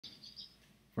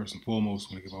First and foremost,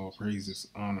 I want to give all praises,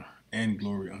 honor, and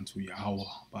glory unto Yahweh,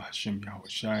 Bahashem Yahweh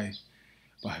Shai,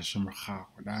 Bahashem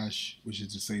Rachawadash, which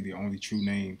is to say the only true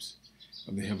names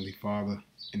of the Heavenly Father,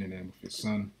 in the name of His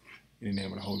Son, in the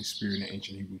name of the Holy Spirit in the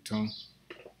ancient Hebrew tongue.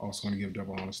 Also want to give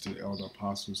double honors to the elder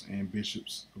apostles and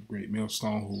bishops of Great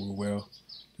Millstone who were well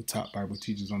the top Bible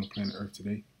teachers on the planet Earth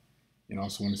today. And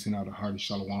also want to send out a hearty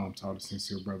shalom to all the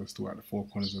sincere brothers throughout the four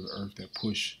corners of the earth that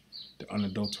push the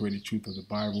unadulterated truth of the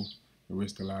Bible and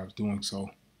risk their lives doing so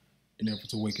in effort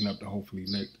to waken up the hopefully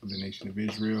elect of the nation of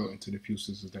Israel. And to the few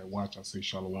sisters that watch, I say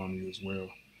shalom to you as well.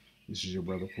 This is your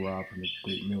brother Farab from the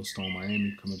Great Millstone,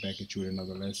 Miami, coming back at you with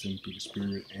another lesson through the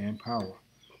spirit and power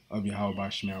of Yahweh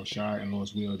Bashim Shai, and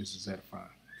Lord's will, this is edifying.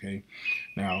 Okay,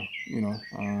 now,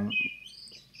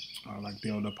 like the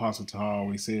elder apostle Taha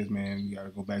always says, man, we got to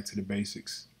go back to the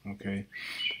basics. Okay,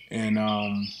 and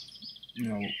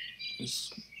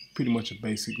it's pretty much a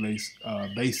basic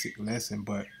lesson,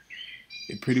 but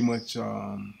it pretty much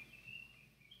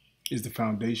is the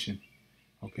foundation,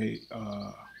 okay,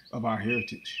 of our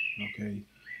heritage. Okay,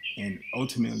 and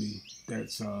ultimately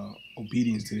that's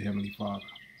obedience to the Heavenly Father.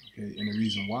 Okay, and the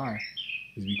reason why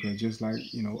is because just like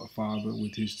a father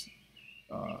with his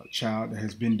child that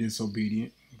has been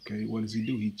disobedient, okay, what does he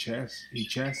do? He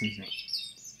chastens him,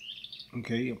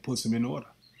 okay, and puts him in order.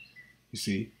 You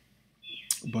see,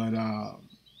 but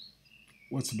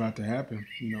what's about to happen,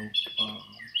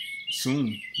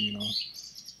 soon,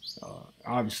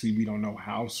 obviously we don't know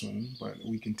how soon, but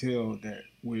we can tell that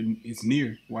it's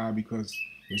near. Why? Because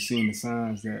we're seeing the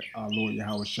signs that our Lord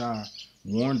Yahweh Shai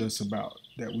warned us about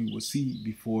that we will see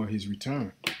before his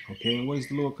return. Okay, and what is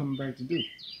the Lord coming back to do?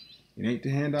 It ain't to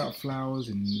hand out flowers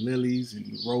and lilies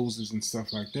and roses and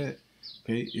stuff like that.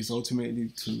 Okay, it's ultimately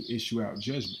to issue out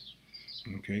judgment.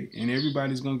 Okay, and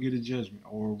everybody's going to get a judgment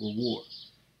or a reward.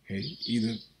 Okay,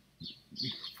 either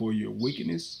for your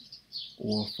wickedness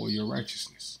or for your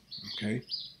righteousness. Okay,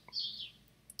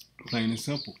 plain and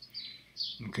simple.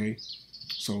 Okay,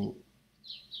 so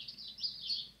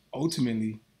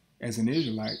ultimately, as an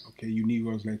Israelite, okay, you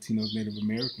Negroes, Latinos, Native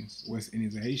Americans, West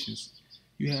Indians, and Haitians,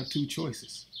 you have two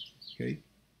choices. Okay,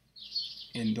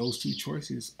 and those two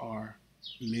choices are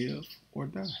live or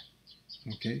die.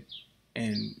 Okay,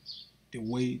 and the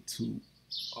way to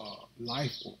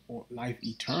life or life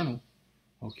eternal,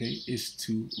 okay, is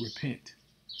to repent.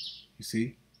 You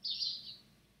see,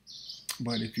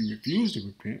 but if you refuse to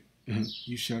repent,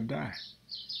 you shall die.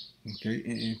 Okay,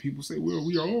 and people say, well,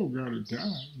 we all gotta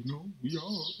die, we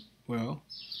all. Well,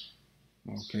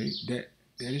 okay, that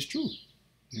is true,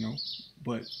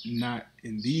 but not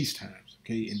in these times.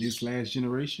 Okay, in this last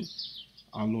generation,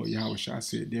 our Lord Yahweh Shai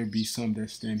said, there be some that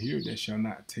stand here that shall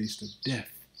not taste of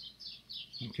death.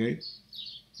 Okay,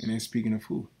 and then speaking of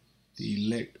who? The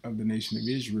elect of the nation of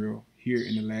Israel here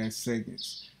in the last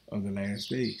seconds of the last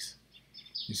days.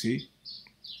 You see?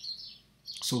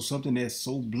 So something that's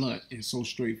so blunt and so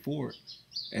straightforward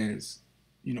as,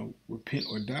 repent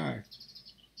or die,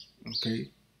 okay,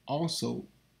 also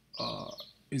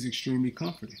is extremely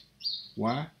comforting.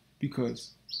 Why?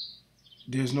 Because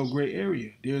there's no gray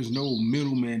area. There's no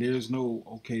middleman. There's no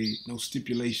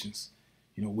stipulations.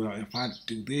 Well, if I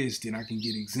do this, then I can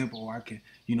get exempt, or I can,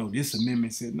 this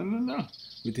amendment said, no.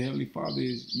 With the Heavenly Father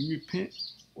is you repent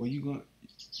or you're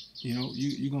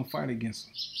going to fight against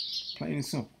them. Plain and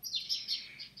simple.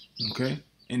 Okay?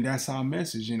 And that's our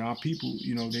message. And our people,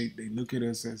 they look at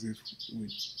us as if we're,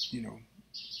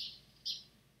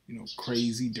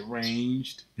 crazy,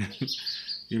 deranged,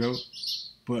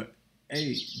 But,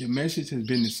 hey, the message has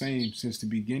been the same since the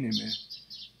beginning, man.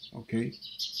 Okay?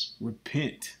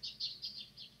 Repent.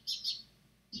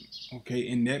 Okay?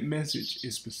 And that message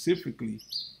is specifically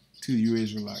to you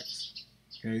Israelites.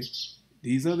 Okay?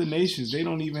 These other nations, they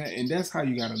don't even have, and that's how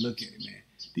you got to look at it, man.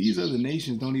 These other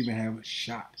nations don't even have a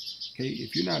shot. Okay?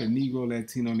 If you're not a Negro,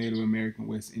 Latino, Native American,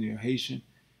 West Indian, Haitian,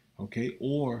 okay,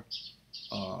 or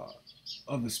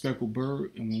of the speckled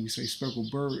bird, and when we say speckled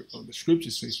bird, or the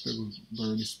scriptures say speckled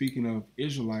bird, is speaking of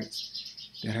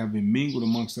Israelites that have been mingled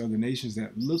amongst other nations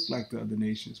that look like the other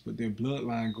nations, but their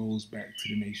bloodline goes back to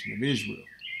the nation of Israel.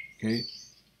 Okay?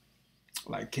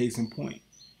 Like case in point,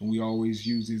 and we always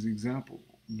use this example,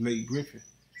 Blake Griffin,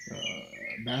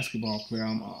 basketball player.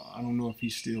 I don't know if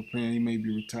he's still playing. He may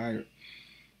be retired.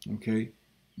 Okay,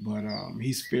 but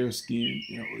he's fair skinned,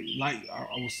 light. I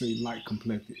would say light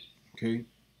complected. Okay,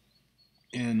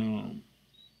 and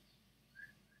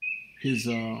his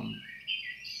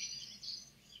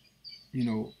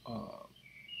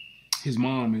his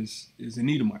mom is an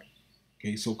Edomite.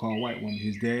 Okay, so-called white woman.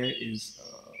 His dad is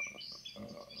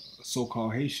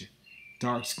so-called Haitian,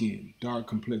 dark skinned, dark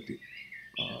complected,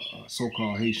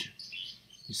 so-called Haitian.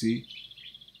 You see,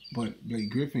 but Blake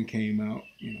Griffin came out,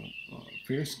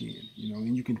 fair skinned,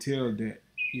 and you can tell that,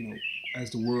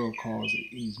 as the world calls it,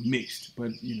 he's mixed,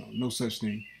 but no such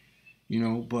thing,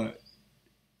 But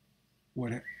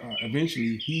what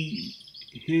eventually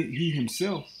he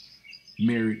himself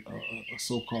married a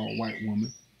so-called white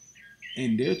woman,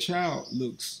 and their child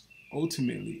looks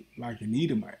ultimately like an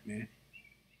Edomite, man.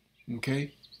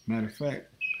 Okay, matter of fact,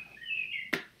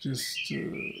 just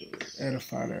to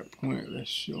edify that point, let's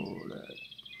show that.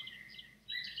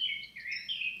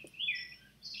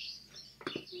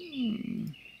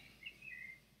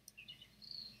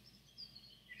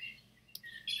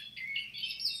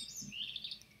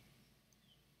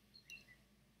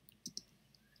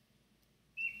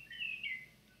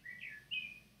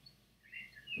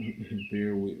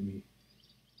 Bear with me,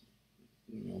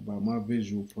 about my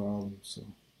visual problem. So,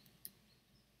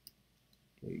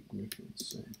 Blake Griffin,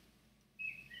 so.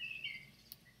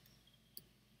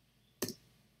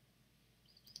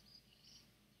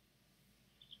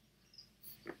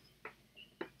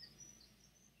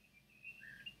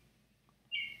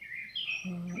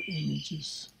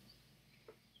 Images.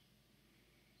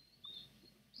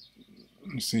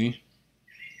 Let me see.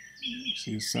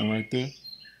 See his son right there.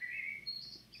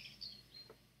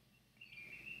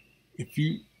 If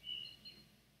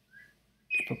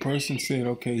a person said,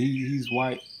 okay, he's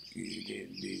white,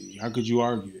 how could you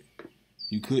argue it?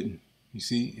 You couldn't. You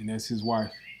see, and that's his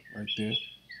wife right there.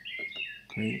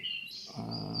 Okay.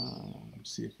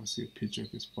 Let's see if I see a picture of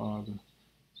his father.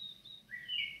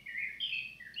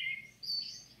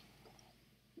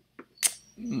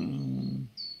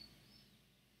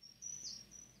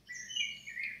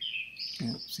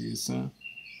 Yeah, see his son.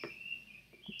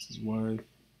 That's his wife.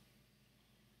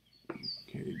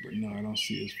 Okay, but no, I don't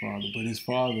see his father. But his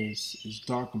father is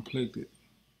dark complected,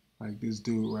 like this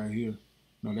dude right here.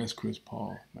 No, that's Chris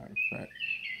Paul, matter of fact.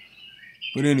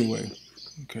 But anyway,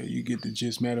 okay, you get the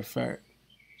gist. Matter of fact,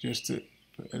 just for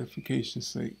edification's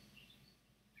sake.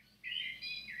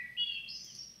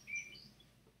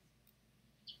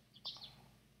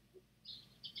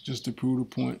 Just to prove the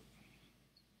point.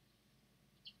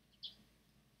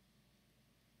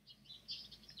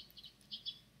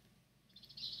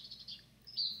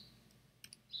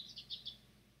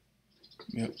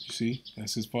 Yep, you see,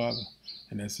 that's his father,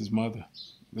 and that's his mother.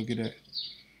 Look at that.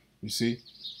 You see?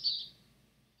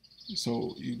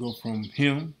 So you go from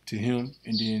him, and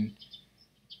then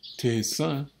to his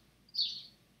son.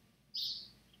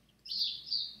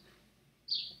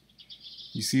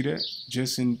 You see that?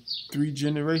 Just in 3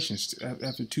 generations,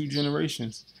 after 2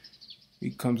 generations,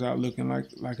 he comes out looking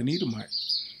like an Edomite.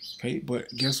 Okay, but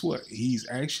guess what? He's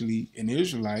actually an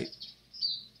Israelite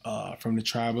from the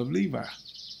tribe of Levi.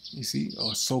 You see,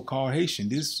 or so-called Haitian.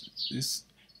 He's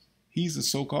a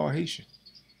so-called Haitian.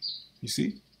 You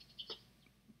see?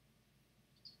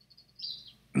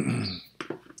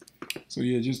 So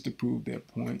yeah, just to prove that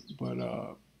point. But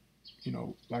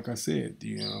like I said,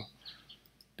 the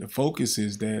focus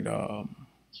is that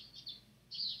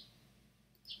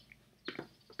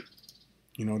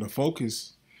the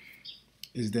focus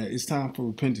is that it's time for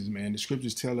repentance, man. The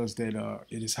scriptures tell us that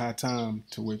it is high time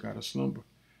to wake out of slumber.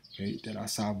 Okay, that our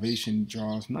salvation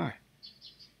draws nigh.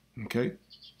 Okay,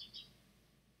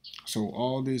 so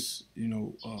all this,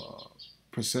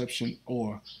 perception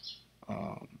or,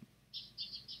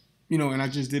 and I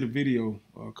just did a video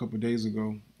a couple of days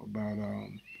ago about,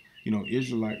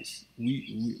 Israelites.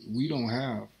 We don't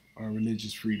have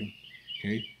religious freedom.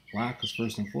 Okay, why? Because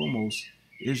first and foremost,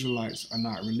 Israelites are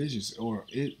not religious, or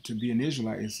to be an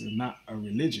Israelite is not a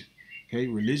religion. Okay,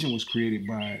 religion was created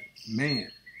by man.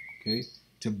 Okay,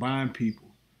 to bind people,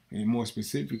 and more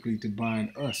specifically to bind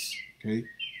us, okay,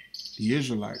 the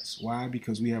Israelites. Why?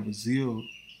 Because we have a zeal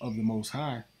of the Most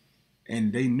High,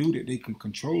 and they knew that they could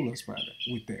control us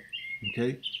with that,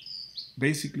 okay?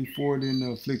 Basically, forward in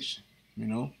the affliction,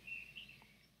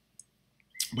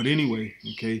 But anyway,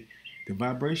 okay, the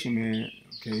vibration, man,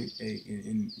 okay,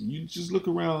 and you just look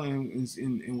around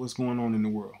in what's going on in the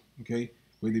world, okay?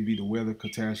 Whether it be the weather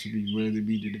catastrophe, whether it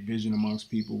be the division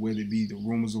amongst people, whether it be the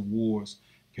rumors of wars,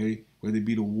 okay, whether it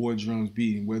be the war drums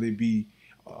beating, whether it be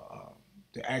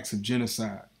the acts of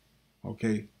genocide,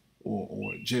 okay,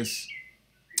 or just,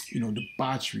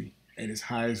 debauchery at its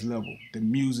highest level, the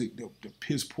music, the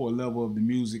piss poor level of the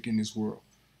music in this world,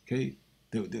 okay,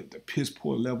 the piss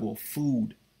poor level of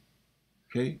food,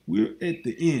 okay, we're at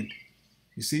the end,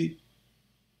 you see,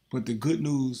 but the good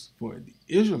news for the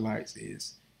Israelites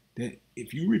is that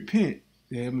if you repent,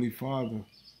 the Heavenly Father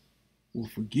will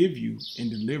forgive you and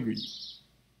deliver you.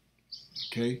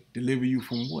 Okay? Deliver you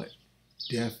from what?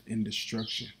 Death and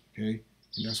destruction. Okay?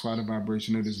 And that's why the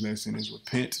vibration of this lesson is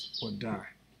repent or die.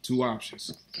 Two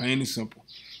options, plain and simple.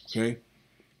 Okay,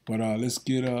 but let's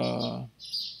get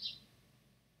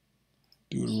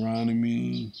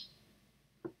Deuteronomy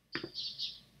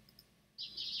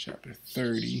chapter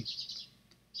 30.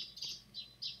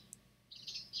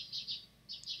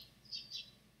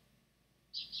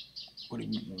 What do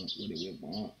we want? What do we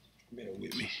want? Bear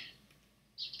with me.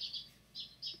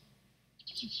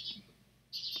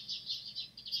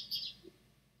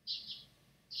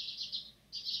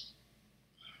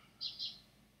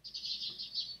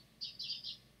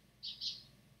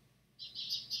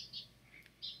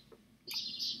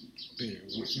 Bear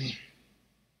with me.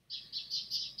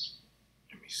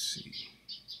 Let me see.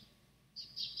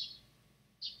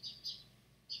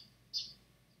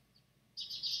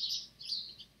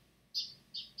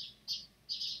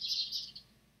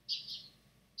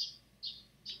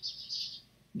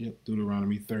 Yep,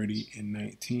 Deuteronomy 30 and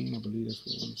 19. I believe that's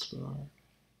where I'm going to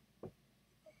start.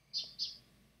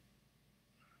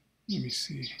 Let me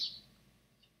see.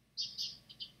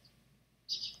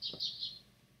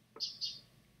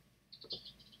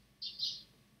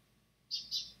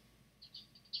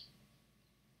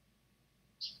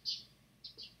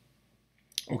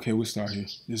 Okay, we'll start here.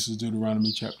 This is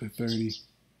Deuteronomy chapter 30,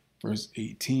 verse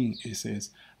 18. It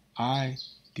says, I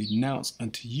denounce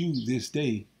unto you this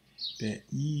day that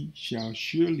ye shall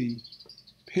surely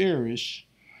perish,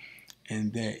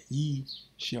 and that ye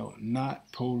shall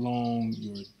not prolong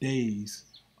your days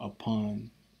upon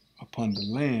the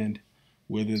land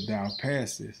whither thou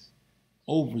passest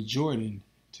over Jordan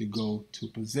to go to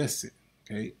possess it.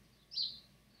 Okay.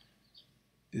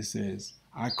 It says,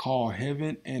 I call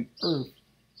heaven and earth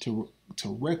to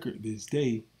record this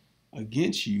day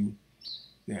against you,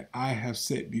 that I have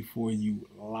set before you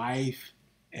life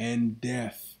and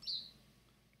death,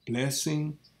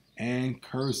 blessing and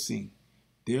cursing.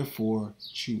 Therefore,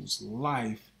 choose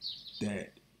life,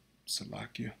 that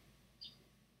Salakia.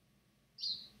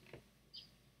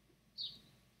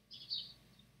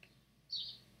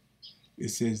 It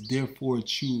says, therefore,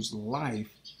 choose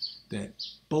life, that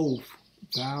both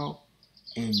thou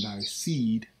and thy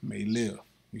seed may live.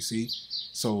 You see?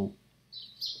 So,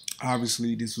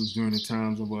 obviously, this was during the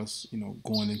times of us,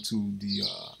 going into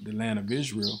the land of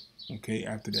Israel, okay,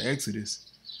 after the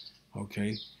Exodus,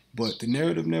 okay? But the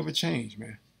narrative never changed,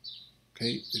 man,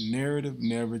 okay? The narrative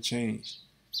never changed,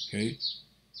 okay?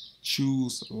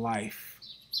 Choose life,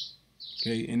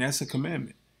 okay? And that's a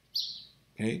commandment,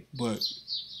 okay? But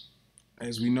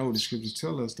as we know, the scriptures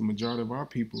tell us the majority of our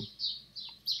people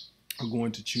are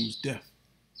going to choose death,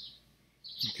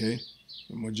 okay?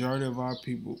 The majority of our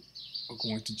people are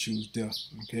going to choose death,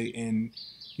 okay? And,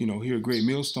 here at Great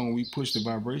Millstone, we push the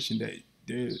vibration that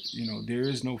there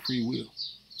is no free will,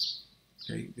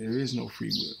 okay? There is no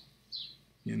free will,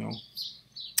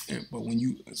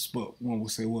 but one will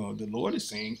say, well, the Lord is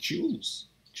saying choose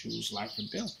life or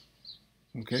death,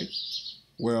 okay?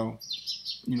 Well,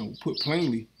 put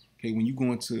plainly, okay, when you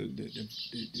go into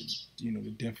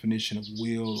the definition of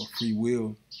will or free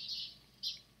will,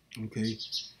 okay,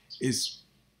 it's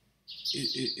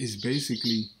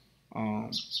basically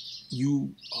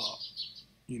you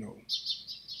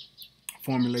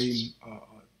formulating a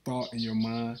thought in your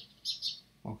mind,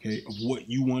 okay, of what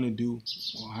you want to do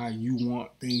or how you want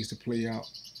things to play out,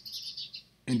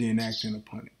 and then acting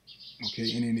upon it,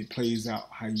 okay, and then it plays out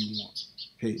how you want.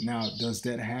 Okay, now does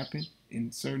that happen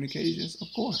in certain occasions?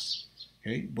 Of course.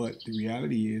 Okay, but the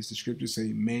reality is the scriptures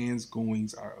say man's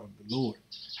goings are of the Lord.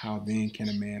 How then can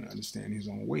a man understand his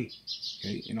own way?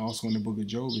 Okay, and also in the book of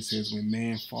Job it says, when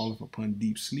man falleth upon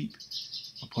deep sleep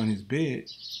upon his bed,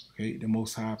 okay, the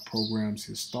Most High programs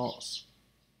his thoughts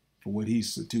for what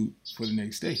he's to do for the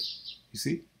next day. You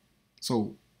see?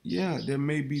 So yeah, there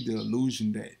may be the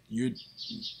illusion that you're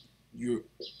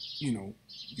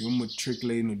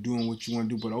matriculating or doing what you want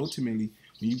to do, but ultimately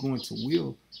when you go into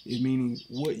will, it meaning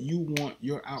what you want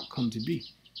your outcome to be.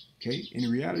 Okay, and the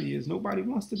reality is nobody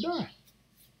wants to die.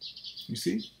 You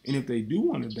see? And if they do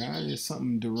want to die, there's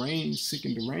something deranged, sick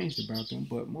and deranged about them,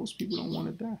 but most people don't want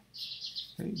to die.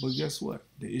 Okay, but guess what?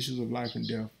 The issues of life and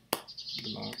death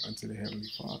belong unto the Heavenly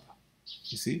Father.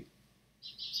 You see?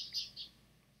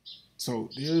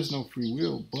 So there is no free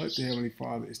will, but the Heavenly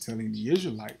Father is telling the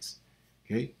Israelites,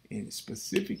 okay, and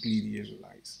specifically the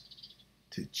Israelites,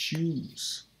 to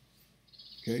choose,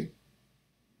 okay,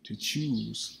 to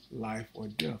choose life or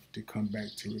death, to come back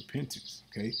to repentance,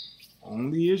 okay?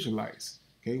 Only Israelites,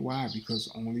 okay? Why?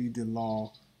 Because only the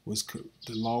law was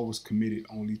committed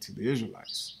only to the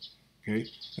Israelites, okay?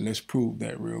 And let's prove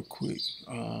that real quick.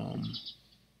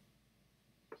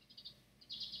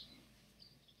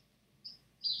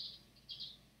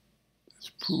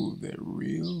 prove that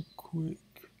real quick.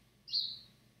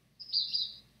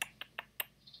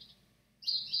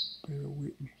 Bear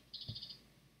with me.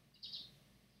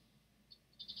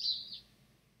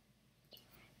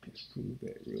 Let's prove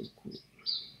that real quick.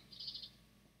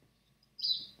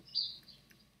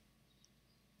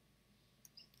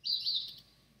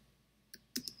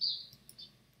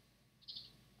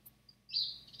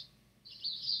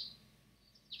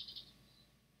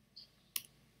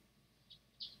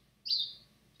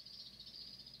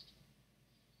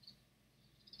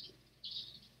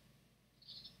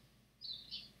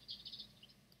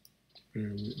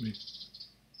 Bear with me.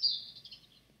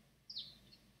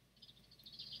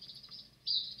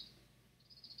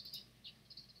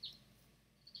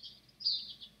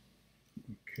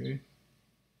 Okay.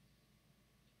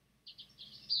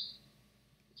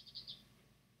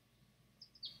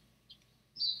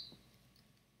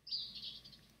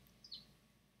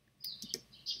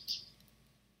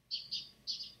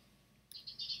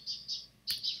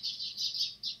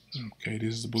 Okay,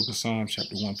 this is the book of Psalms,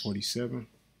 chapter 147.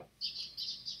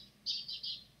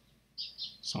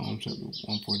 Psalm chapter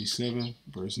 147,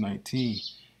 verse 19.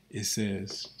 It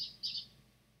says,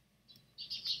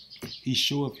 He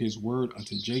showeth his word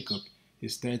unto Jacob,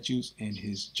 his statutes and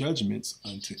his judgments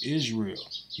unto Israel.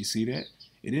 You see that?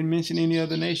 It didn't mention any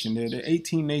other nation. There are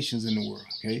 18 nations in the world,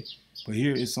 okay? But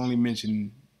here it's only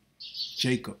mentioned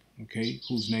Jacob, okay,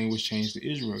 whose name was changed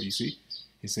to Israel, you see?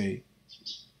 It say,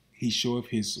 He showeth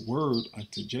his word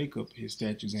unto Jacob, his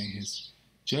statutes and his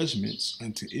judgments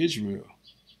unto Israel.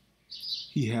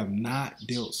 He have not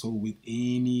dealt so with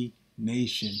any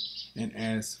nation, and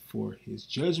as for his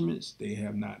judgments, they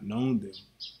have not known them.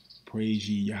 Praise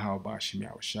ye Yahweh B'Shem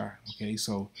Yahushua. Okay,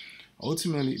 so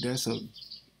ultimately that's a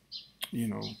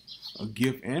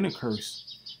gift and a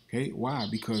curse. Okay, why?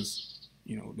 Because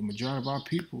the majority of our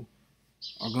people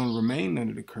are going to remain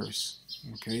under the curse.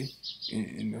 Okay,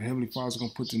 and the Heavenly Father is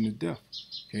going to put them to death.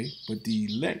 Okay, but the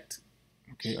elect,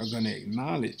 okay, are going to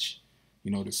acknowledge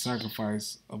the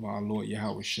sacrifice of our Lord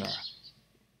Yahweh Shai,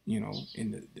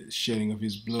 in the shedding of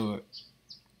his blood,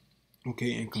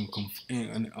 okay,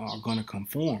 and are going to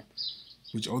conform,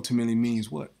 which ultimately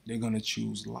means what? They're going to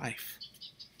choose life,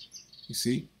 you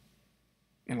see?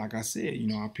 And like I said,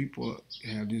 our people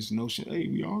have this notion, hey,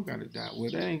 we all got to die.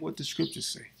 Well, that ain't what the scriptures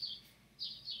say.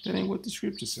 That ain't what the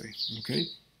scriptures say, okay?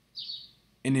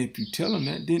 And if you tell them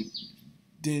that, then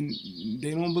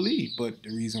they don't believe. But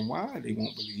the reason why they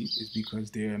won't believe is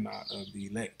because they're not of the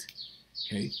elect,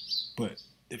 okay? But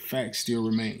the fact still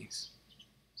remains.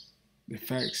 The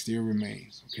fact still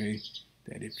remains, okay?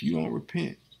 That if you don't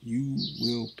repent, you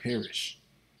will perish,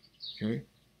 okay?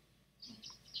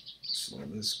 So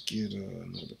let's get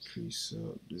another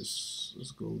precept.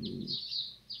 Let's go to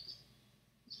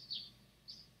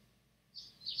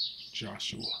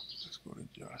Joshua. Let's go to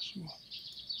Joshua.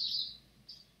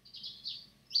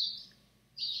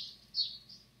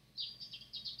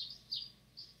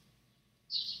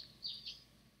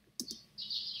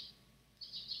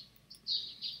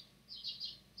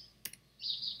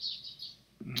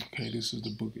 Okay, this is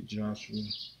the book of Joshua,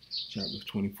 chapter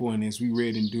 24. And as we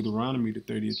read in Deuteronomy, the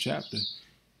 30th chapter,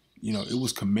 it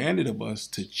was commanded of us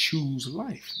to choose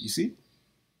life, you see?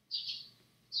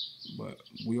 But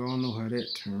we all know how that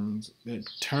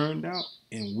turned out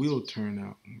and will turn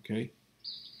out, okay?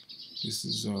 This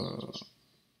is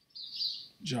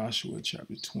Joshua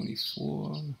chapter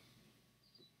 24.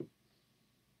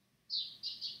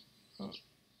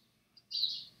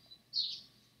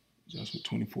 Joshua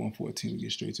 24 and 14, we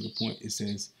get straight to the point. It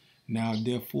says, Now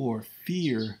therefore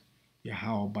fear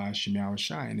Yahweh B'Shem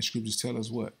Yahushua. And the scriptures tell us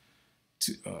what?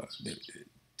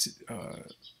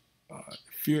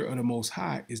 Fear of the Most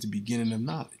High is the beginning of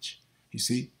knowledge. You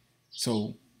see?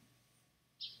 So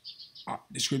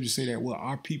the scriptures say that,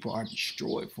 our people are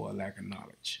destroyed for a lack of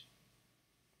knowledge.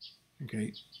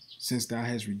 Okay? Since thou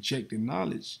hast rejected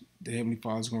knowledge, the Heavenly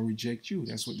Father is going to reject you.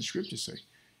 That's what the scriptures say,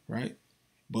 right?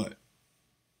 But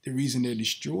the reason they're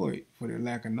destroyed for their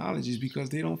lack of knowledge is because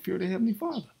they don't fear the Heavenly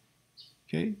Father.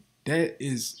 Okay? That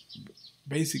is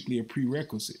basically a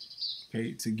prerequisite,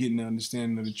 okay, to getting the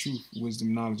understanding of the truth,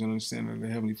 wisdom, knowledge, and understanding of the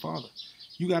Heavenly Father.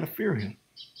 You got to fear him.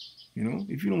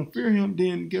 If you don't fear him,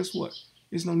 then guess what?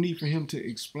 There's no need for him to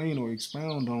explain or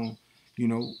expound on,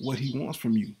 what he wants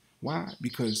from you. Why?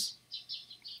 Because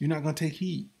you're not going to take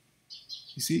heed.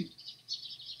 You see?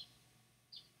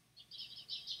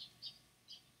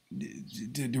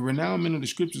 The renowned men of the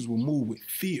scriptures will move with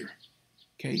fear.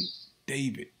 Okay?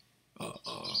 David,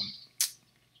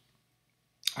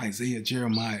 Isaiah,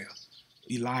 Jeremiah,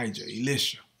 Elijah,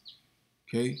 Elisha,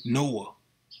 okay? Noah,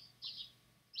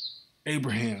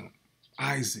 Abraham,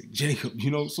 Isaac, Jacob,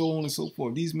 so on and so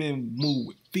forth. These men moved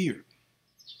with fear.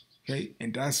 Okay,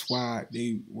 and that's why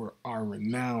they are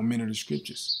renowned men of the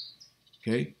scriptures.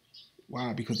 Okay,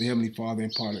 why? Because the Heavenly Father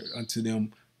imparted unto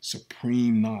them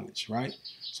supreme knowledge, right?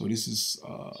 So this is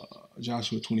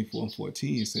Joshua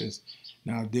 24:14. It says,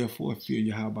 "Now therefore fear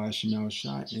Yahweh Shema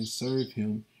Shai and serve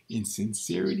him in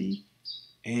sincerity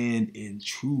and in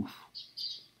truth,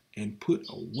 and put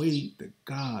away the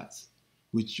gods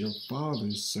which your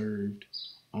fathers served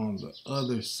on the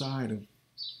other side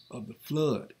of the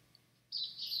flood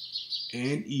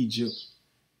and Egypt,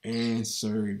 and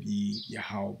serve ye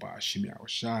Yahweh Shema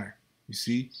Shai." You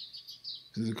see?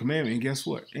 This is a commandment, and guess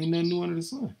what? Ain't nothing new under the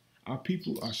sun. Our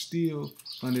people are still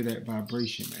under that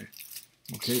vibration, man.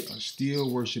 Okay? Are still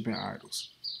worshiping idols.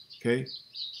 Okay?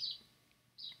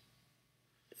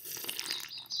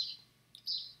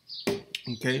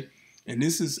 Okay? And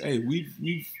this is, hey, we've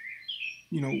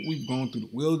gone through the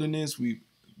wilderness, we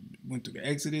went through the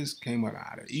Exodus, came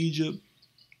out of Egypt,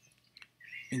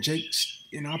 and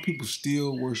our people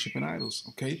still worshiping idols,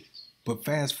 okay? But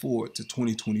fast forward to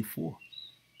 2024.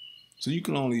 So you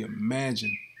can only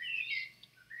imagine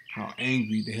how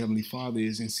angry the Heavenly Father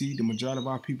is. And see, the majority of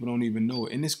our people don't even know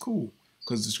it. And it's cool,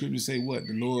 because the scriptures say what?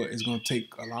 The Lord is going to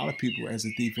take a lot of people as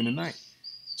a thief in the night.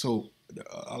 So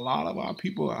a lot of our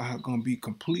people are going to be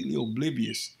completely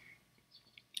oblivious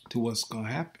to what's going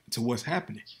to happen, to what's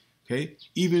happening, okay?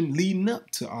 Even leading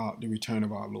up to the return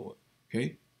of our Lord,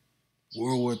 okay?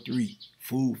 World War III,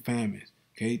 food famine,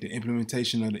 okay? The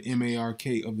implementation of the MARK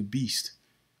of the beast,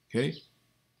 okay?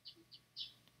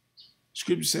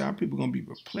 Scripture say our people are going to be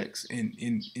perplexed. And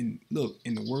look,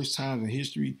 in the worst times in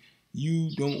history,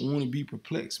 you don't want to be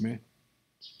perplexed, man.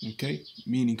 Okay?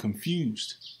 Meaning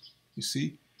confused. You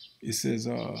see? It says,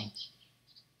 and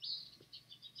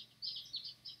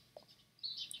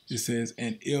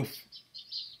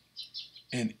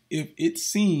if it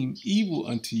seem evil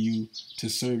unto you to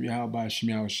serve Yahweh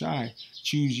Shema Shai,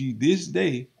 choose ye this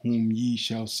day whom ye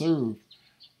shall serve,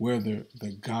 whether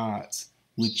the gods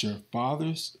which your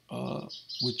fathers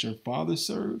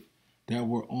served that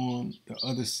were on the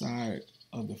other side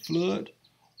of the flood,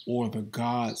 or the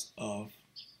gods of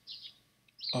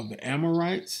the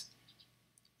Amorites,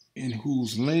 in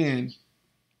whose land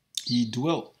ye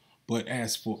dwelt. But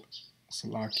as for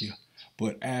Salakia,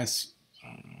 let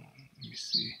me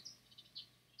see.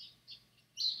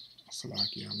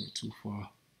 Salakia, I went too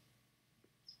far.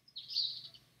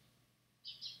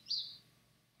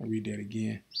 I'll read that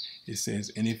again. It says,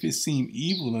 and if it seem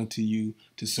evil unto you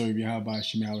to serve Yahweh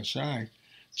Shema Shai,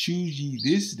 choose ye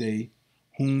this day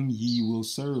whom ye will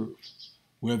serve,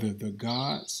 whether the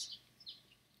gods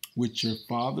which your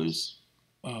fathers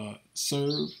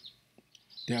served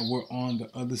that were on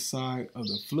the other side of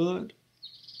the flood,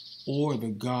 or the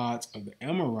gods of the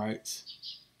Amorites,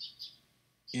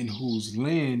 in whose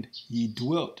land ye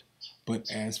dwelt. But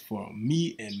as for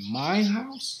me and my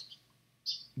house,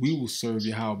 we will serve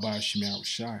Yahweh Shema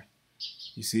Shai.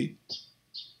 You see?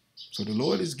 So the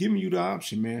Lord is giving you the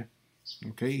option, man.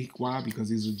 Okay? Why? Because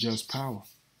he's a just power.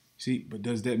 See? But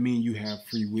does that mean you have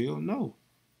free will? No.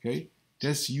 Okay?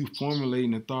 That's you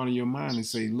formulating a thought in your mind and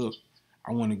say, look,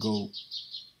 I want to go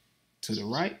to the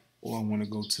right, or I want to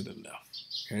go to the left.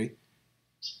 Okay?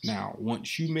 Now,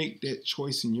 once you make that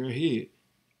choice in your head,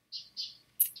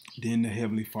 then the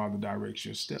Heavenly Father directs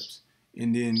your steps.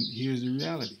 And then here's the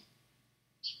reality.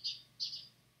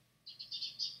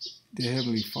 The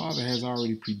Heavenly Father has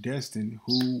already predestined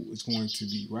who is going to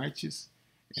be righteous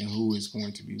and who is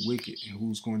going to be wicked and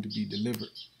who's going to be delivered.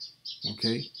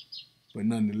 Okay? But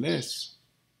nonetheless,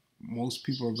 most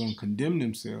people are going to condemn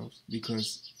themselves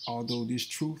because although this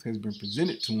truth has been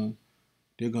presented to them,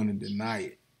 they're going to deny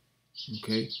it.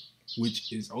 Okay?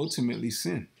 Which is ultimately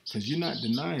sin, because you're not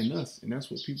denying us, and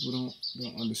that's what people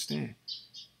don't understand.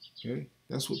 Okay?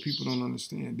 That's what people don't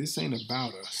understand. This ain't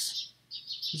about us.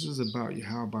 This is about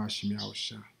Yahweh Shema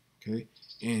Shai, okay?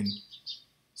 And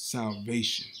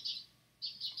salvation,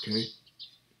 okay?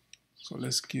 So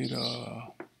let's get,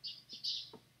 bear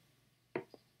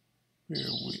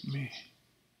with me.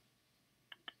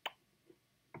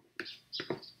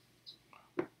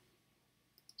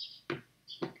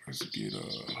 Let's get,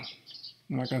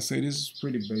 like I say, this is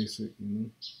pretty basic, you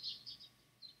know?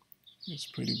 It's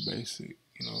pretty basic,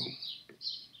 you know?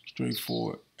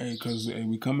 Straightforward. Hey, because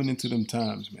we coming into them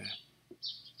times, man.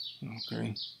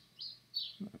 Okay?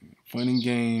 Fun and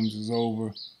games is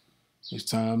over. It's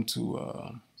time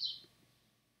to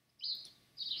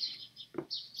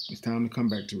come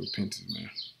back to repentance, man.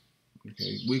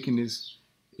 Okay? Wickedness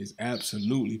is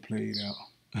absolutely played out.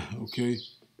 Okay?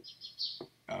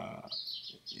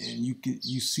 And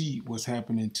you see what's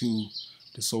happening to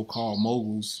the so-called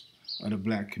moguls of the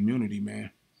black community,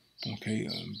 man. Okay,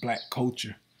 black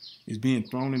culture is being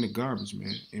thrown in the garbage,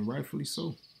 man, and rightfully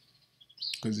so,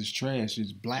 because it's trash.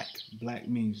 It's black. Black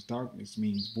means darkness,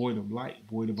 means void of light,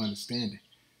 void of understanding.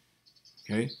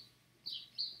 Okay,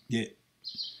 yet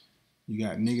you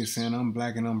got niggas saying I'm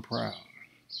black and I'm proud.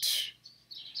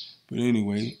 But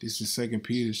anyway, this is 2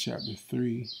 Peter chapter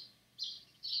 3.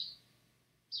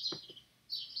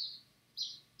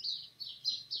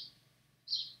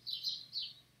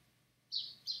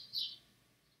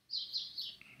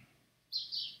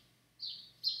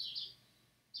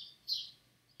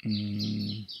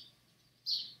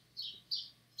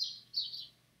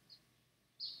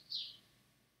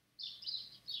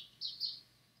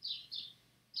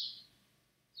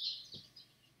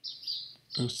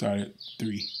 Let's start at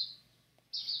 3,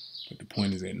 but the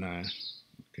point is at 9.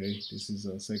 Okay, this is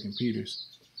 2 Peter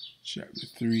chapter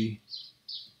 3.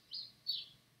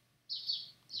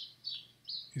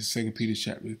 This is 2 Peter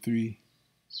chapter 3,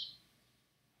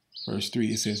 verse 3.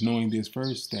 It says, knowing this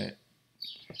first, that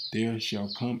there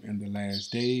shall come in the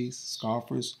last days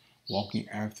scoffers, walking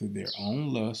after their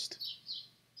own lust,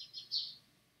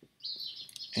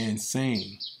 and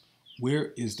saying,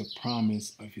 where is the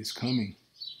promise of his coming?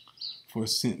 For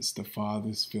since the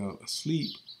fathers fell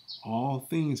asleep, all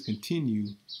things continue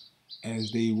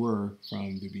as they were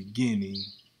from the beginning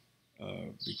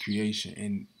of the creation.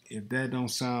 And if that don't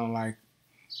sound like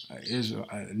Israel,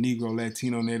 a Negro,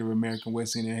 Latino, Native American,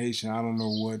 West Indian, Haitian, I don't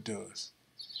know what does.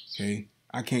 Okay,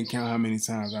 I can't count how many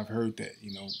times I've heard that.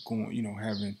 Going,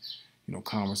 having,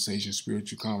 conversations,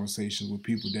 spiritual conversations with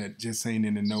people that just ain't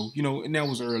in the know. And that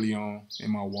was early on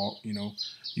in my walk.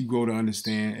 You grow to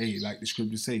understand. Hey, like the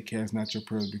scriptures say, cast not your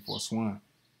pearls before swine.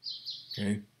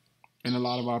 Okay, and a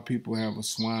lot of our people have a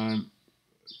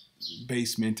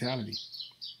swine-based mentality.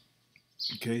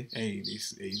 Okay, hey, they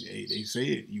say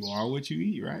it. You are what you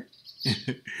eat, right?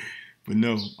 But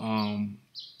no,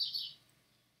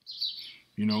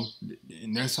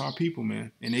 and that's our people,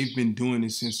 man. And they've been doing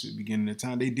this since the beginning of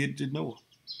time. They did to Noah.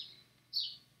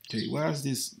 Okay, why is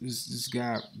this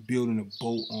guy building a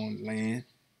boat on land,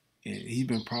 and he's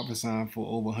been prophesying for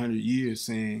over 100 years,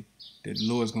 saying that the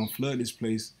Lord's gonna flood this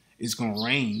place. It's gonna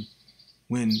rain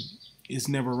when it's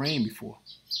never rained before.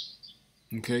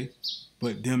 Okay,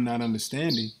 but them not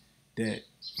understanding that,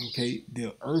 okay,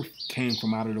 the earth came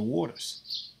from out of the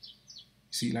waters.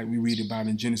 See, like we read about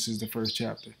in Genesis, the 1st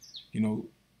chapter.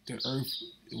 The earth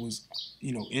was,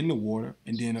 in the water,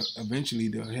 and then eventually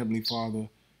the Heavenly Father,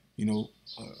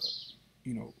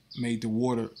 made the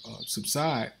water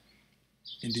subside,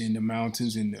 and then the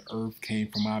mountains and the earth came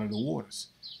from out of the waters.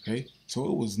 Okay,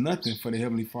 so it was nothing for the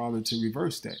Heavenly Father to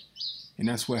reverse that, and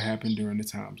that's what happened during the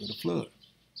times of the flood.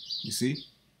 You see?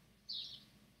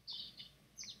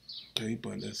 Okay,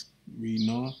 but let's read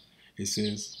on. It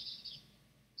says,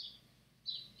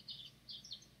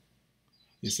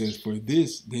 for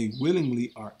this they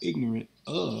willingly are ignorant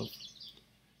of,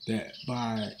 that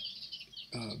by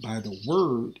the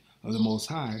word of the Most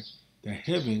High, the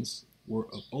heavens were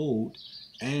of old,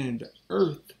 and the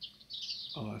earth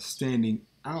standing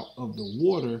out of the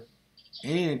water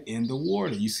and in the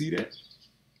water. You see that?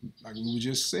 Like we were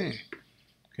just saying.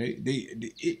 Okay, they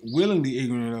willingly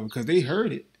ignorant of it because they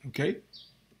heard it. Okay,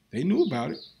 they knew about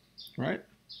it, right?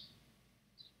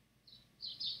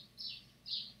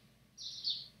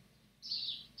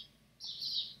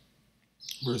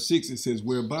 Verse 6, it says,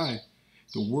 whereby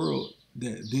the world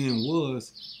that then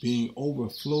was, being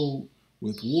overflowed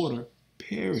with water,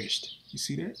 perished. You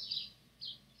see that?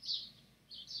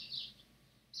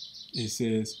 It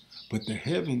says, but the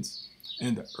heavens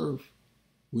and the earth,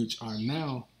 which are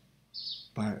now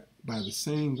by the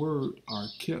same word, are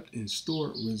kept in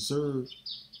store, reserved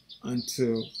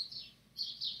unto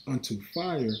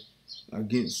fire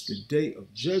against the day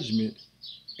of judgment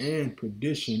and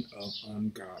perdition of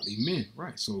ungodly men.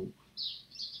 Right. So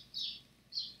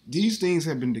these things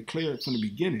have been declared from the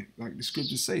beginning. Like the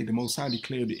scriptures say, the Most High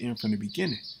declared the end from the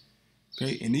beginning.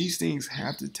 Okay. And these things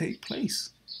have to take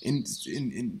place. And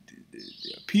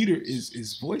Peter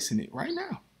is voicing it right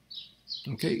now.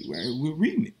 Okay. We're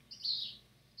reading it.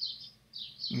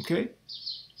 Okay.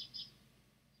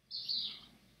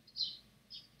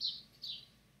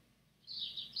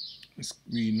 Let's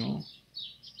read on.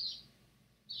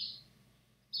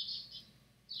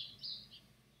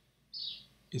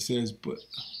 It says, but,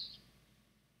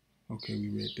 okay, we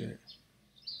read that.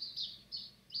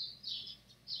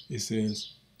 It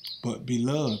says, but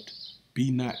beloved,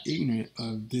 be not ignorant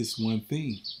of this one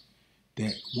thing,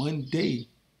 that one day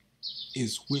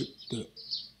is with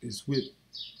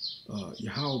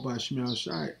Yahweh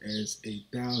Shai as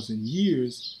 1,000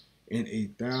 years, and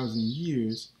 1,000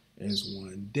 years as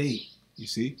one day. You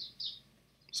see?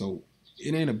 So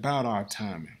it ain't about our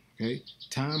timing, okay?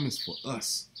 Time is for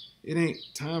us.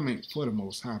 Time ain't for the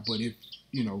Most High. But if,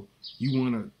 you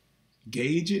want to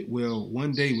gauge it, well,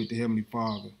 one day with the Heavenly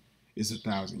Father is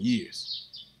 1,000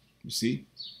 years. You see?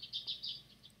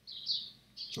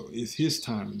 So it's his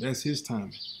timing. That's his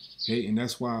timing. Okay, and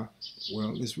that's why,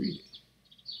 well, let's read it.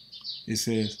 It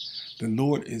says, the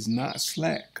Lord is not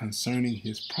slack concerning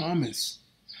his promise,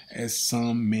 as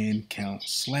some men count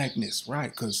slackness, right?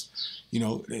 Because,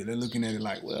 they're looking at it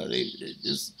like, well, they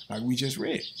just, like we just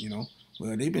read,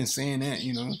 well, they've been saying that,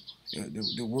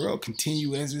 the world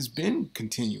continue as it's been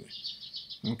continuing,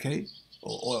 okay?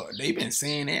 Or they've been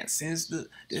saying that since the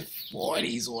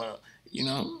 40s, or,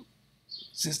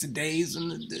 since the days when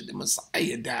the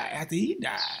Messiah died, after he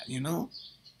died,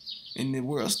 and the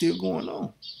world's still going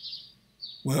on.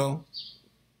 Well,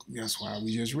 that's why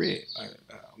we just read.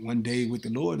 One day with the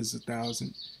Lord is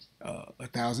 1,000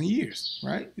 years,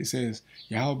 right? It says,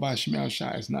 Yahweh Shema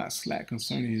Shai is not slack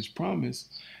concerning his promise,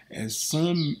 as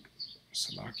some,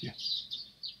 Salakia.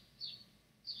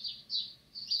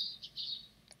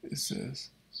 It says,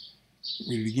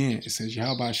 read it again. It says,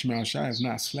 Yahweh Shema Shai is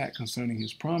not slack concerning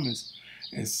his promise,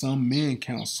 as some men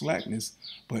count slackness,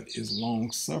 but is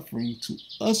long suffering to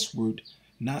usward,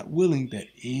 not willing that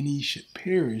any should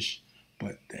perish,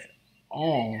 but that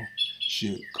all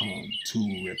should come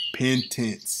to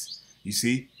repentance. You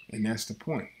see? And that's the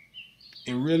point.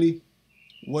 And really,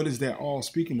 what is that all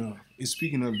speaking of? It's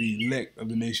speaking of the elect of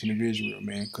the nation of Israel,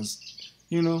 man. Because,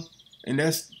 and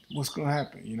that's what's going to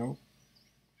happen,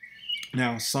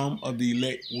 Now, some of the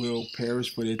elect will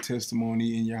perish for their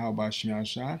testimony in Yahweh Shema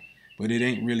Shai, but it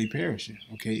ain't really perishing,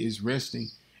 okay? It's resting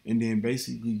and then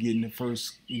basically getting the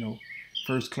first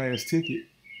class ticket,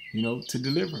 to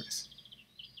deliverance.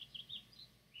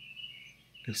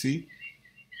 You see?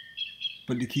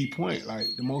 But the key point, like,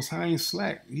 the Most High ain't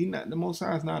slack. The Most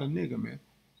High is not a nigga, man.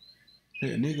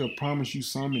 Hey, a nigga promise you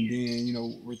something and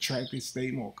then, retract his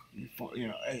statement.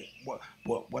 Hey,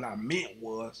 what I meant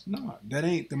was, no, that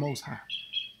ain't the Most High.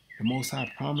 The Most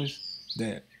High promised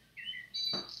that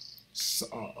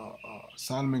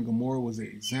Sodom and Gomorrah was an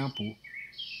example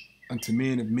unto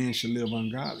men if men should live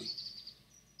ungodly.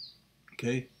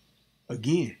 Okay?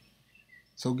 Again.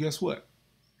 So guess what?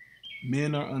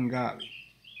 Men are ungodly.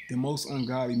 The most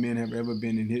ungodly men have ever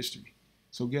been in history.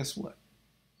 So guess what?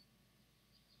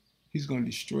 He's going to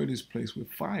destroy this place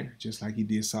with fire, just like he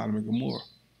did Sodom and Gomorrah.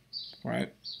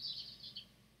 Right?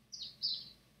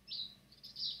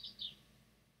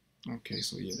 Okay,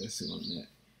 so yeah, that's it on that.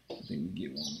 I think we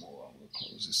get one more. We'll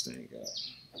close this thing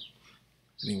out.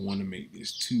 I didn't want to make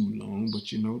this too long, but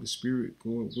the spirit go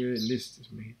where it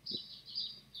lists, man.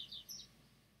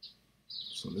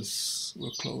 So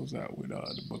we'll close out with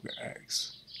the book of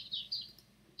Acts.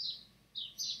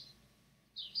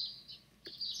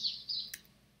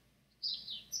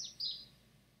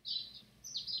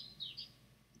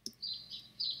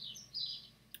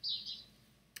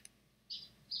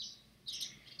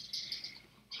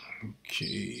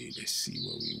 Okay, let's see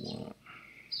what we want.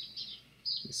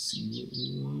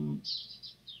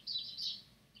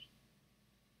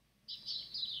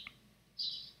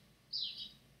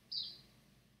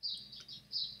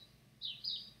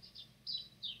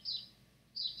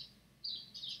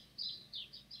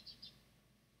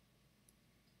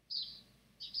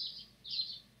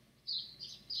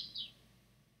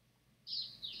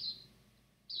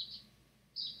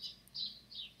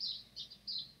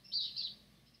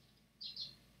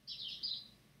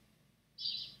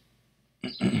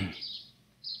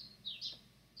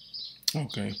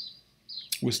 Okay,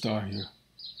 we'll start here.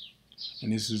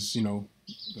 And this is, the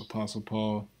Apostle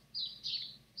Paul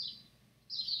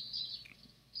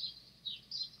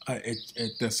at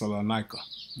Thessalonica,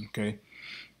 okay?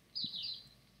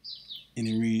 And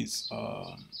it reads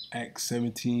Acts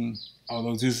 17,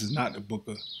 although this is not the book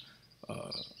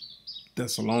of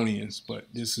Thessalonians, but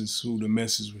this is who the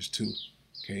message was to,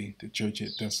 okay? The church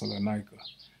at Thessalonica.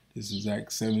 This is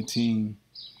Acts 17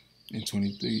 and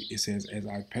 23. It says, as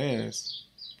I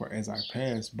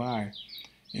passed by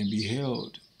and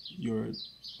beheld your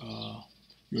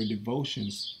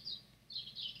devotions,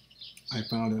 I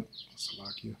found it.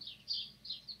 Salakia.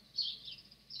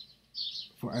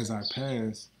 For as I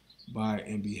passed by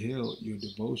and beheld your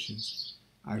devotions,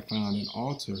 I found an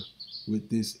altar with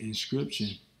this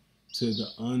inscription: to the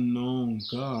unknown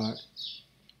God,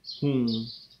 whom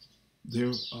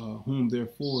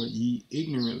therefore ye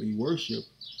ignorantly worship,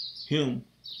 him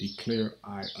declare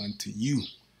I unto you.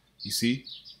 You see?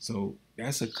 So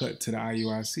that's a cut to the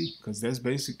IUIC because that's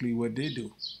basically what they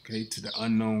do. Okay, to the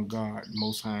unknown God,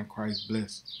 Most High in Christ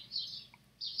bless.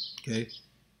 Okay,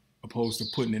 opposed to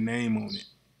putting a name on it.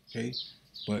 Okay,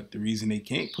 but the reason they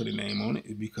can't put a name on it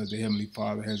is because the Heavenly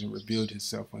Father hasn't revealed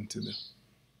Himself unto them.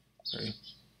 Okay,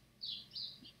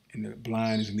 and the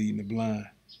blind is leading the blind.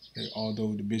 Okay,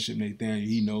 although the Bishop Nathaniel,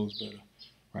 he knows better,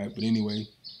 right? But anyway,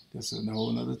 that's a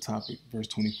whole other topic. Verse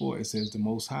 24, it says, the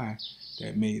Most High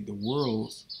that made the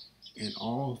worlds and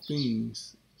all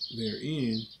things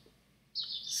therein,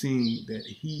 seeing that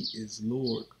He is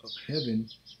Lord of heaven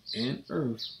and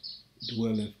earth,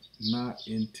 dwelleth not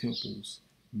in temples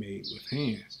made with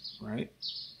hands, right?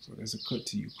 So that's a cut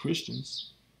to you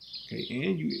Christians, okay,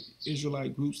 and you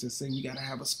Israelite groups that say we gotta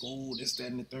have a school, this, that,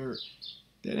 and the third.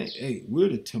 That ain't, hey, we're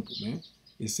the temple, man.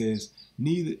 It says,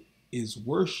 neither is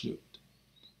worshipped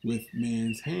with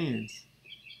man's hands,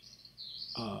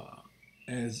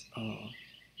 as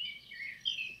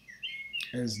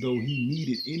though he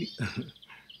needed any.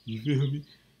 You feel me?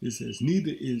 It says,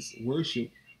 neither is worship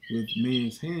with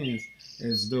man's hands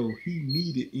as though he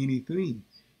needed anything,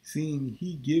 seeing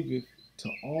he giveth to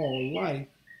all life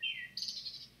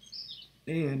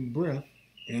and breath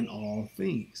and all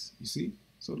things. You see?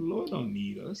 So the Lord don't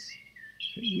need us.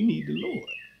 We need the Lord.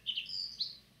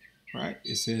 Right?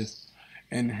 It says,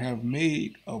 and have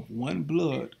made of one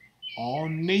blood all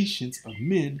nations of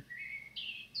men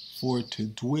for to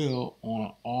dwell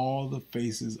on all the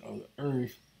faces of the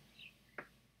earth.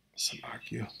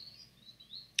 Salakia.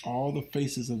 All the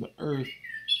faces of the earth,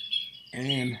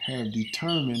 and have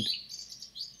determined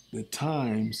the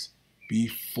times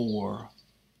before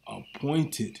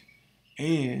appointed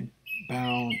and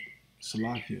bound,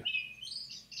 Salakia,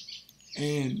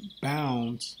 and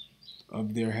bounds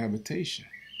of their habitation.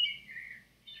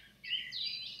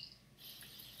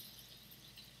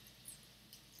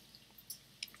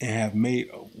 And have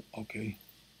made, okay.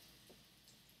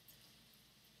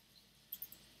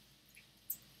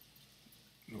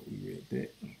 No, we read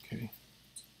that, okay.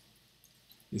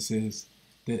 It says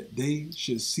that they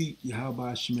should seek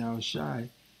Yahweh Shemel Shai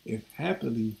if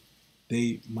happily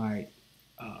they might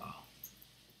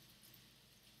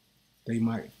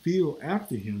feel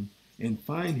after him and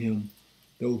find him,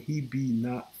 though he be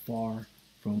not far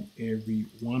from every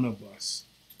one of us.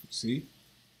 You see?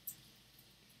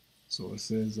 So it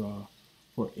says,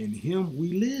 for in him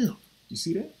we live. You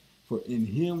see that? For in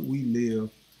him we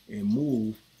live and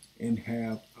move and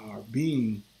have our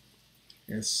being,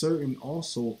 as certain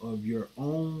also of your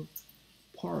own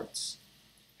parts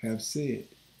have said,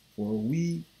 for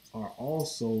we are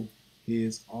also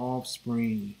his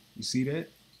offspring. You see that?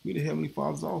 We the Heavenly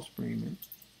Father's offspring, man.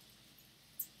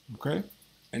 Okay?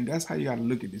 And that's how you got to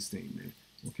look at this thing, man.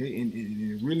 Okay?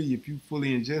 And really, if you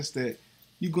fully ingest that,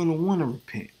 you're going to want to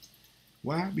repent.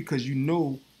 Why? Because you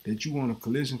know that you're on a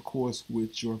collision course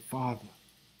with your Father,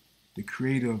 the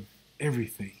creator of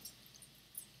everything.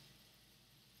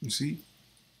 You see?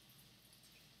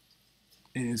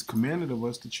 And it's commanded of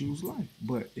us to choose life.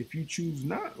 But if you choose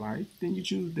not life, then you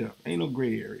choose death. Ain't no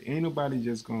gray area. Ain't nobody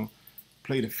just going to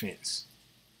play the fence.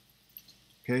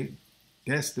 Okay?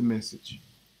 That's the message.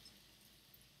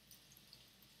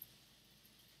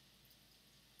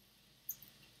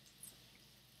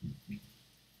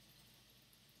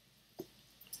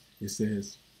 It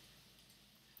says,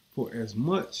 for as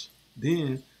much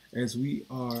then as we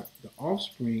are the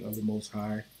offspring of the Most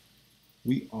High,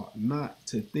 we ought not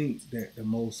to think that the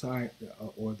Most High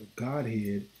or the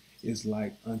Godhead is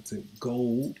like unto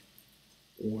gold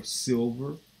or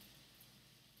silver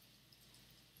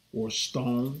or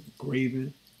stone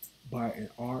graven by an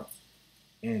art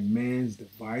and man's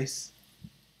device.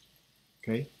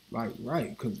 Okay, like,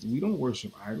 right, because we don't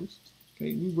worship idols.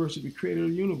 Okay, we worship the creator of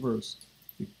the universe,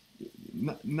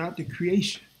 not the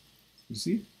creation. You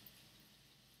see?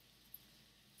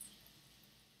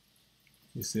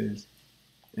 It says,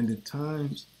 in the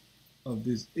times of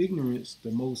this ignorance,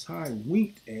 the Most High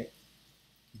winked at,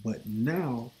 but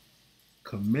now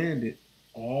commanded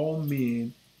all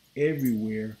men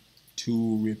everywhere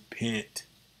to repent.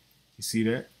 You see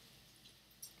that?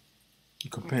 He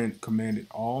commanded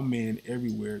all men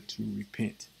everywhere to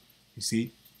repent. You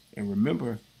see? And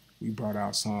remember, we brought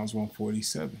out Psalms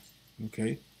 147,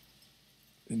 okay?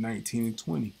 In 19 and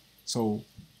 20. So,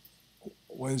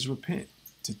 what is repent?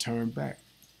 To turn back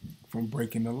from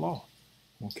breaking the law,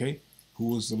 okay? Who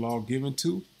was the law given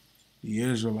to? The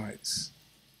Israelites,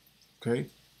 okay?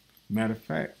 Matter of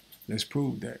fact, let's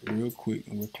prove that real quick,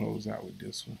 and we'll close out with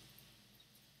this one.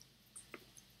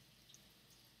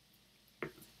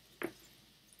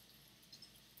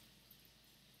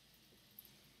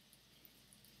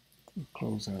 We'll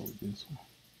close out with this one.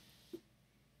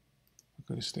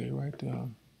 Could have stayed right there. My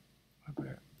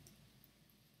bad.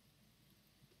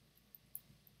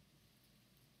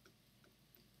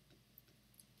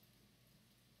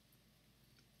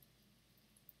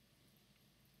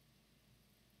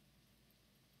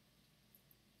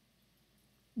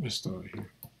 Let's start here,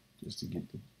 just to get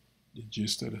the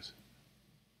gist of this.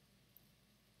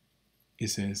 It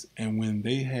says, and when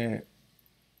they had,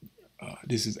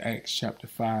 this is Acts chapter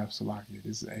 5, Salakia.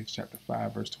 This is Acts chapter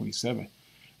 5, verse 27.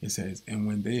 It says, and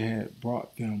when they had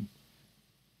brought them,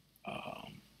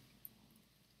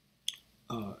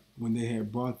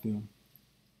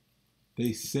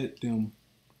 they set them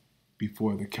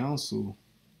before the council,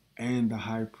 and the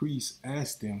high priest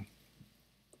asked them,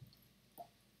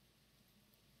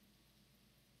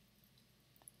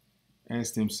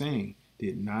 saying,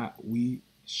 did not we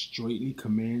straightly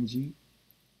command you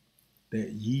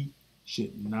that ye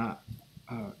should not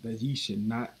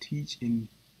teach in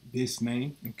this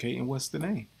name? Okay, and what's the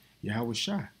name? Yahweh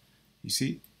Shai. You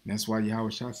see, that's why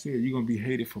Yahweh Shai said, you're gonna be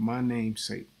hated for my name's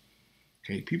sake.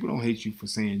 Okay, people don't hate you for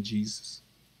saying Jesus.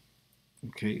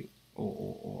 Okay,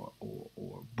 or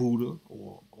Buddha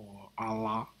or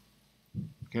Allah.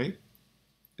 Okay.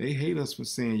 They hate us for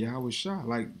saying Yahweh Shai.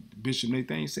 Like Bishop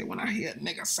Nathan said, when I hear a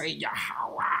nigga say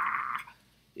Yahweh,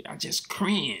 I just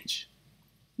cringe.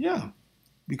 Yeah,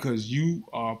 because you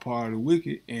are part of the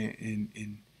wicked,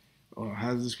 and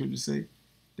how does the scripture say?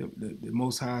 The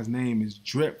Most High's name is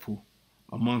dreadful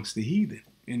amongst the heathen.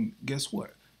 And guess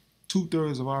what?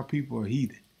 2/3 of our people are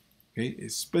heathen. Okay,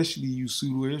 especially you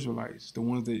pseudo-Israelites, the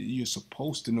ones that you're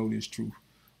supposed to know this truth.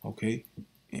 Okay,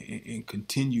 and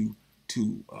continue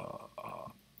to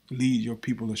lead your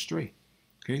people astray.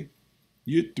 Okay,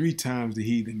 you're 3 times the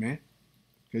heathen, man,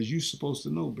 because you're supposed to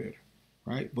know better,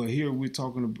 right? But here we're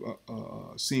talking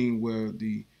about seeing where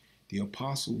the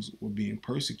apostles were being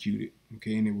persecuted,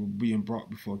 okay, and they were being brought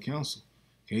before council,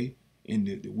 okay, and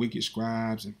the wicked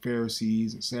scribes and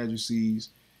Pharisees and Sadducees,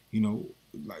 you know,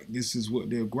 like this is what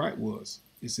their gripe was.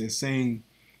 It says, saying,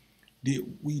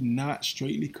 did we not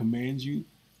straightly command you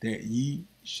that ye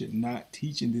should not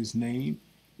teach in this name?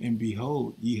 And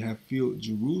behold, ye have filled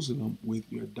Jerusalem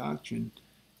with your doctrine,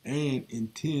 and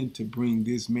intend to bring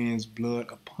this man's blood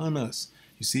upon us.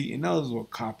 You see, and those were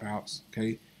cop-outs,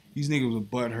 okay? These niggas were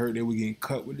butthurt. They were getting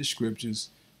cut with the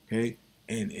scriptures, okay?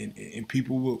 And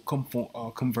people were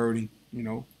converting, you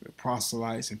know,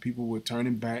 proselytes, and people were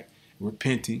turning back,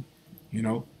 repenting, you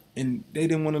know, and they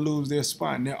didn't want to lose their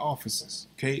spot in their offices,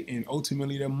 okay? And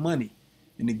ultimately their money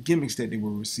and the gimmicks that they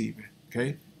were receiving,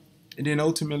 okay? And then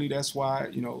ultimately, that's why,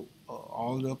 you know,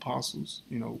 all of the apostles,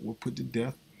 you know, were put to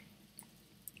death.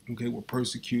 Okay, were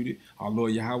persecuted. Our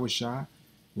Lord Yahweh Shai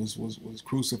was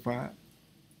crucified.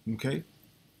 Okay,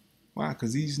 why?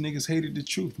 Because these niggas hated the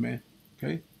truth, man.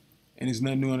 Okay, and it's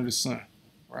nothing new under the sun,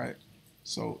 right?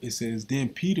 So it says, then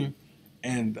Peter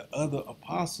and the other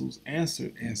apostles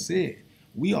answered and said,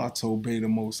 we ought to obey the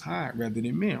Most High rather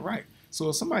than men, right? So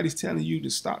if somebody's telling you to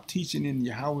stop teaching in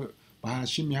Yahweh,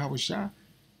 Bahashim Yahweh Shai,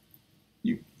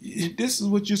 this is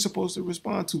what you're supposed to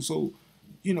respond to. So,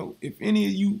 you know, if any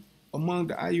of you among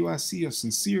the IUIC are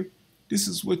sincere, this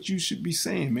is what you should be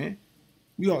saying, man.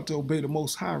 We ought to obey the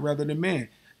Most High rather than man.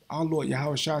 Our Lord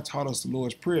Yahweh Shai taught us the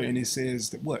Lord's Prayer, and it says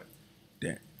that what?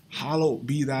 That hallowed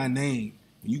be thy name.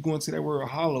 When you go into that word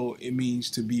hallowed, it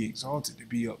means to be exalted, to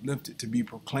be uplifted, to be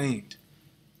proclaimed.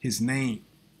 His name,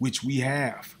 which we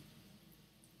have.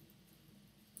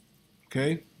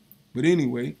 Okay? But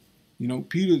anyway, you know,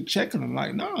 Peter checking them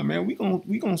like, nah, man,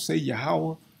 we gonna say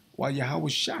Yahweh while Yahweh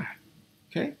Shai.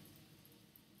 Okay?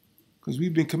 Because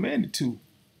we've been commanded to.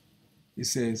 It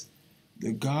says,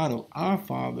 the God of our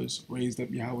fathers raised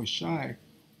up Yahweh Shai,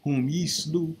 whom ye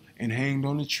slew and hanged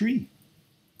on a tree.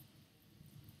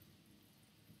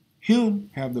 Him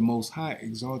have the Most High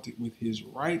exalted with his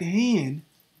right hand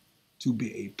to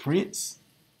be a prince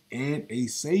and a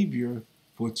savior,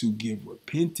 for to give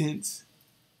repentance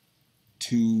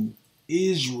to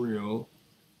Israel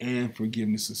and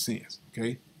forgiveness of sins.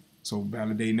 Okay, so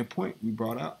validating the point we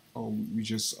brought out, or we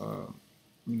just, you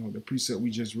know, the precept we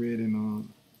just read in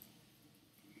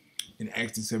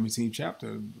Acts the 17th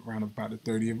chapter, around about the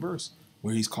 30th verse,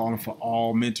 where he's calling for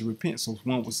all men to repent. So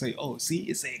one would say, oh, see,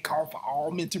 it said call for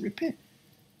all men to repent.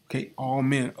 Okay, all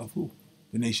men of who?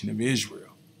 The nation of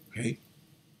Israel. Okay,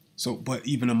 so but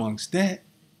even amongst that,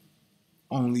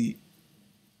 only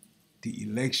the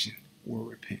election will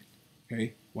repent.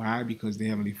 Okay, why? Because the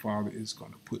Heavenly Father is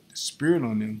going to put the Spirit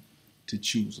on them to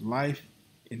choose life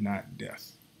and not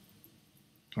death.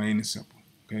 Plain and simple.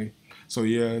 Okay, so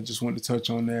yeah, just wanted to touch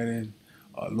on that, and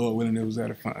Lord willing, it was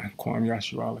edifying. Kwam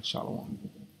Yasharala, Shalom.